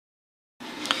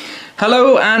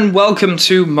Hello and welcome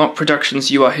to Mock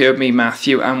Productions. You are here with me,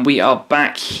 Matthew, and we are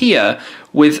back here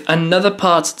with another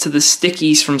part to the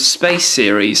Stickeez from Space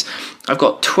series. I've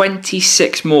got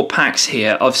 26 more packs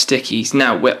here of Stickeez.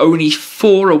 Now, we're only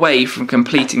 4 away from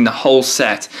completing the whole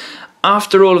set.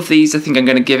 After all of these, I think I'm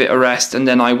going to give it a rest, and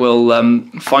then I will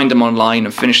find them online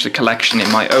and finish the collection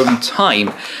in my own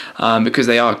time, because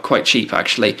they are quite cheap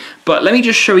actually. But let me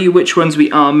just show you which ones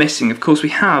we are missing. Of course, we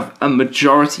have a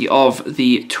majority of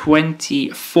the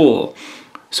 24.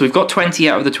 So we've got 20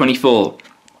 out of the 24.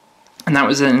 And that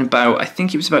was in about, I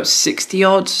think it was about 60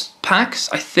 odd packs,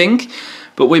 I think.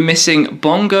 But we're missing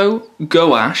Bongo,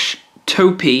 Goash,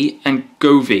 Topi, and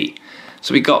Govee.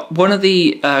 So we got one of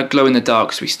the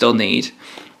glow-in-the-darks we still need,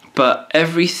 but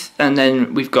and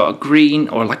then we've got a green,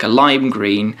 or like a lime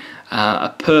green, a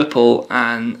purple,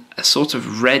 and a sort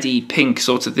of reddy pink,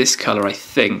 sort of this colour, I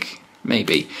think,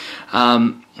 maybe.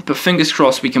 But fingers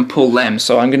crossed we can pull them,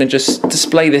 so I'm going to just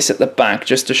display this at the back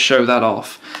just to show that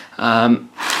off.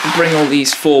 Bring all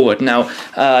these forward. Now,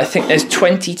 I think there's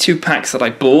 22 packs that I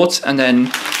bought, and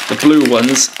then the blue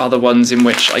ones are the ones in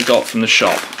which I got from the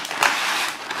shop.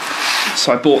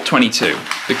 So I bought 22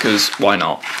 because why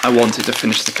not? I wanted to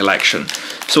finish the collection.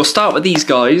 So we'll start with these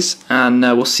guys and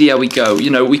we'll see how we go. You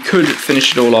know, we could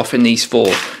finish it all off in these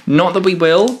 4. Not that we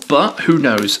will, but who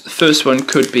knows? The first one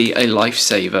could be a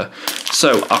lifesaver.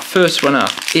 So our first one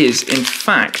up is, in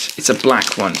fact, it's a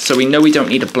black one. So we know we don't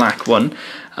need a black one.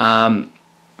 I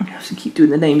have to keep doing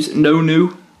the names.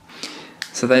 Nonu.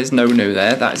 So there's Nonu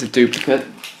there. That is a duplicate.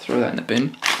 Throw that in the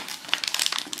bin.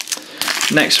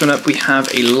 Next one up, we have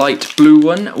a light blue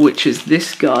one, which is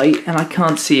this guy, and I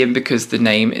can't see him because the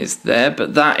name is there,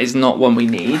 but that is not one we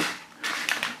need.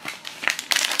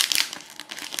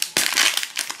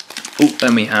 Oh,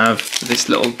 then we have this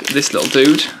little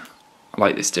dude. I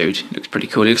like this dude. He looks pretty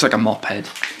cool. He looks like a mophead.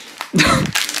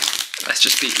 Let's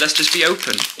just be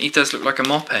open. He does look like a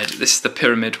mophead. This is the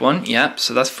pyramid one. Yep.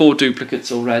 So that's 4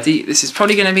 duplicates already. This is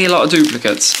probably going to be a lot of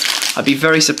duplicates. I'd be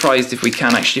very surprised if we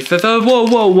can actually.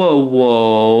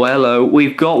 Whoa! Hello.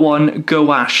 We've got one.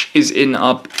 Goash is in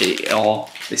our. Oh,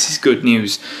 this is good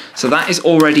news. So that is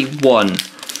already 1.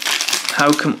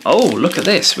 How come? Oh, look at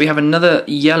this. We have another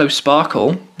yellow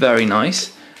sparkle. Very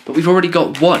nice. But we've already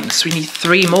got 1, so we need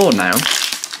 3 more now.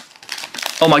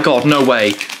 Oh my god! No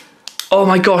way. Oh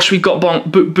my gosh, we've got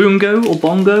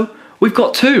Bongo. We've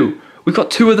got 2. We've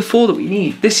got 2 of the 4 that we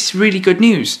need. This is really good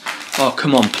news. Oh,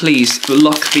 come on, please.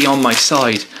 Luck be on my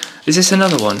side. Is this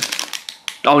another one?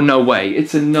 Oh, no way.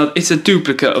 It's a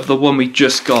duplicate of the one we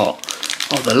just got.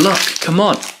 Oh, the luck. Come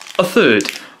on. A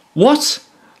 3rd. What?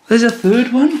 There's a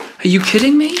 3rd one? Are you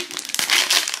kidding me?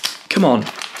 Come on.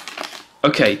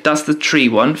 Okay, that's the tree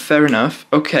one. Fair enough.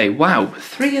 Okay, wow.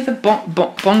 3 of the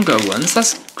Bongo ones.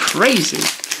 That's crazy.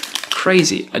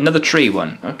 Crazy. Another tree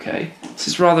one. Okay. This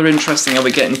is rather interesting how we're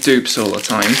getting dupes all the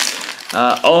time.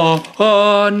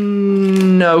 Oh,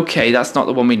 no. Okay, that's not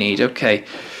the one we need. Okay.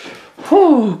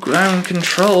 Whew, ground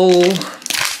control.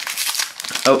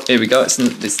 Oh, here we go. It's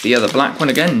the other black one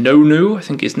again. Nonu, I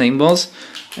think his name was.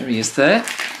 There he is there.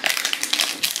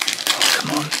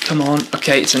 Oh, come on.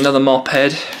 Okay, it's another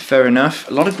mophead. Fair enough.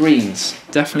 A lot of greens.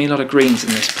 Definitely a lot of greens in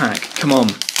this pack. Come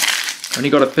on. Only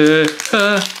got a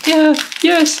yeah,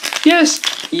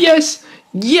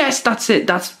 yes, that's it.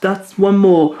 That's 1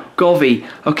 more. Govee.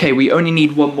 Okay, we only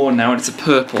need 1 more now, and it's a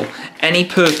purple. Any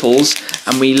purples,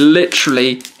 and we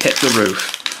literally hit the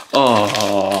roof.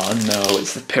 Oh no,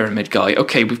 it's the pyramid guy.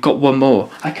 Okay, we've got 1 more.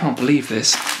 I can't believe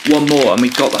this. 1 more, and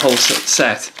we've got the whole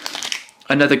set.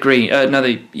 Another green,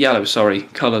 another yellow. Sorry,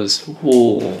 colours.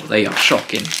 Oh, they are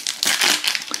shocking.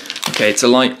 Okay, it's a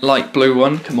light blue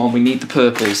one. Come on, we need the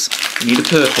purples. We need a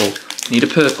purple. We need a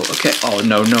purple. Okay. Oh,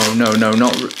 no,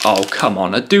 not... Oh, come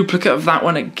on. A duplicate of that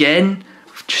one again?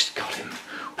 We've just got him.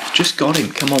 We've just got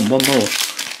him. Come on, 1 more.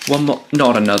 1 more.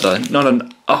 Not another. Not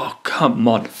an... Oh, come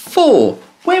on. 4.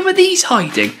 Where were these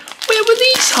hiding?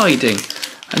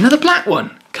 Another black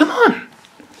one. Come on.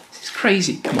 This is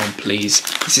crazy. Come on, please.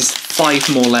 This is 5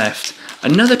 more left.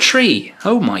 Another tree.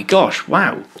 Oh, my gosh.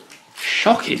 Wow.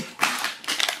 Shocking.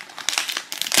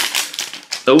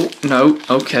 Oh, no,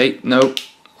 okay, no.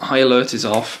 High alert is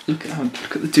off. Look at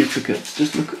the duplicates.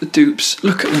 Just look at the dupes.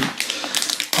 Look at them.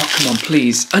 Oh, come on,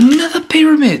 please. Another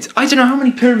pyramid. I don't know how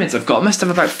many pyramids I've got. I must have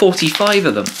about 45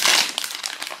 of them.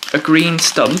 A green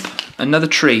stump. Another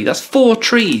tree. That's 4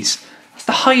 trees. That's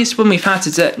the highest one we've had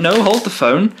today. No, hold the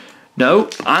phone. No,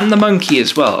 and the monkey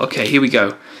as well. Okay, here we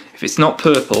go. If it's not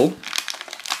purple...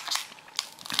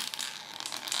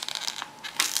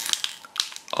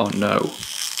 Oh, no.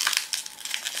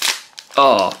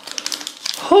 Oh,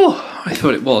 I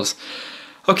thought it was.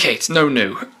 Okay, it's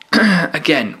Nonu.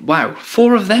 Again, wow,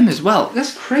 4 of them as well.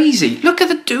 That's crazy. Look at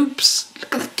the dupes.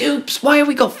 Look at the dupes. Why have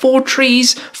we got 4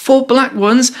 trees, 4 black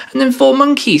ones, and then 4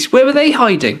 monkeys? Where were they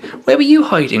hiding? Where were you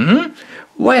hiding?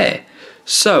 Where?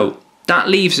 So, that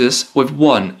leaves us with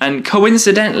 1. And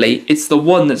coincidentally, it's the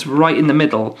one that's right in the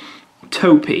middle.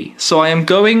 Topi. So I am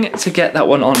going to get that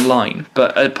one online.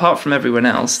 But apart from everyone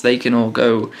else, they can all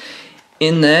go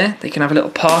in there. They can have a little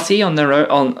party on their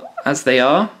own, as they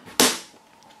are.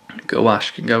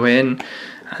 Gouache can go in,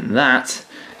 and that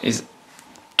is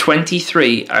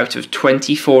 23 out of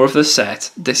 24 of the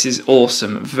set. This is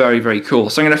awesome. Very, very cool.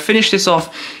 So I'm going to finish this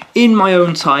off in my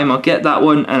own time. I'll get that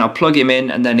one and I'll plug him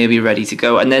in, and then he'll be ready to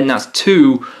go. And then that's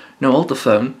 2, no, hold the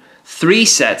phone, 3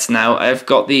 sets now. I've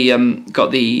got the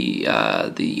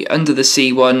under the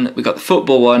sea one, we've got the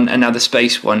football one, and now the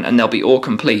space one, and they'll be all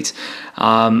complete.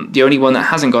 The only one that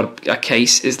hasn't got a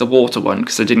case is the water one,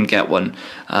 because I didn't get one,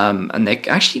 and they're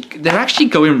actually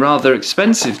going rather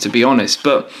expensive, to be honest.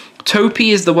 But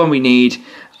Topi is the one we need.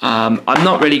 I'm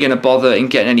not really going to bother in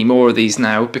getting any more of these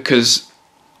now, because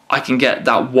I can get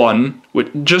that one,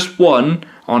 with just one,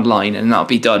 online, and that'll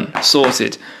be done,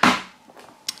 sorted.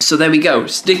 So there we go,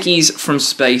 Stickeez from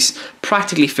space,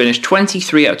 practically finished,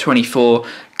 23 out of 24,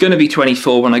 gonna be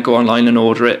 24 when I go online and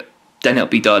order it, then it'll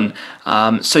be done.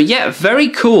 So yeah, very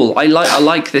cool, I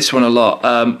like this one a lot.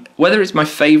 Whether it's my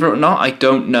favourite or not, I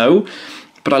don't know,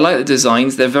 but I like the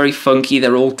designs. They're very funky,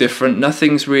 they're all different,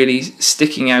 nothing's really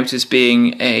sticking out as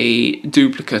being a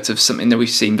duplicate of something that we've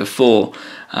seen before.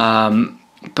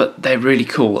 But they're really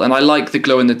cool, and I like the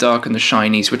glow in the dark and the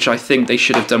shinies, which I think they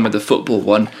should have done with the football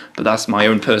one, but that's my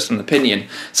own personal opinion.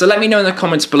 So let me know in the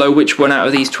comments below which one out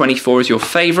of these 24 is your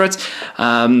favourite.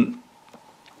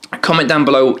 Comment down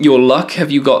below your luck.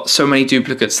 Have you got so many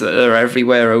duplicates that are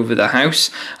everywhere over the house?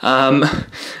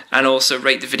 And also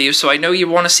rate the video. So I know you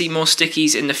want to see more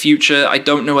Stickeez in the future. I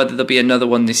don't know whether there'll be another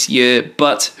one this year,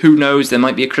 but who knows, there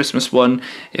might be a Christmas one.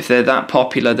 If they're that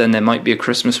popular, then there might be a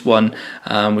Christmas one,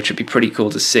 which would be pretty cool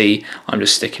to see. I'm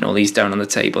just sticking all these down on the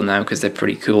table now because they're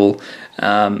pretty cool.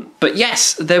 But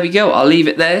yes, there we go. I'll leave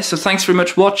it there. So thanks very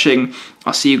much for watching.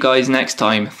 I'll see you guys next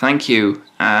time. Thank you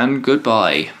and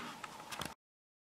goodbye.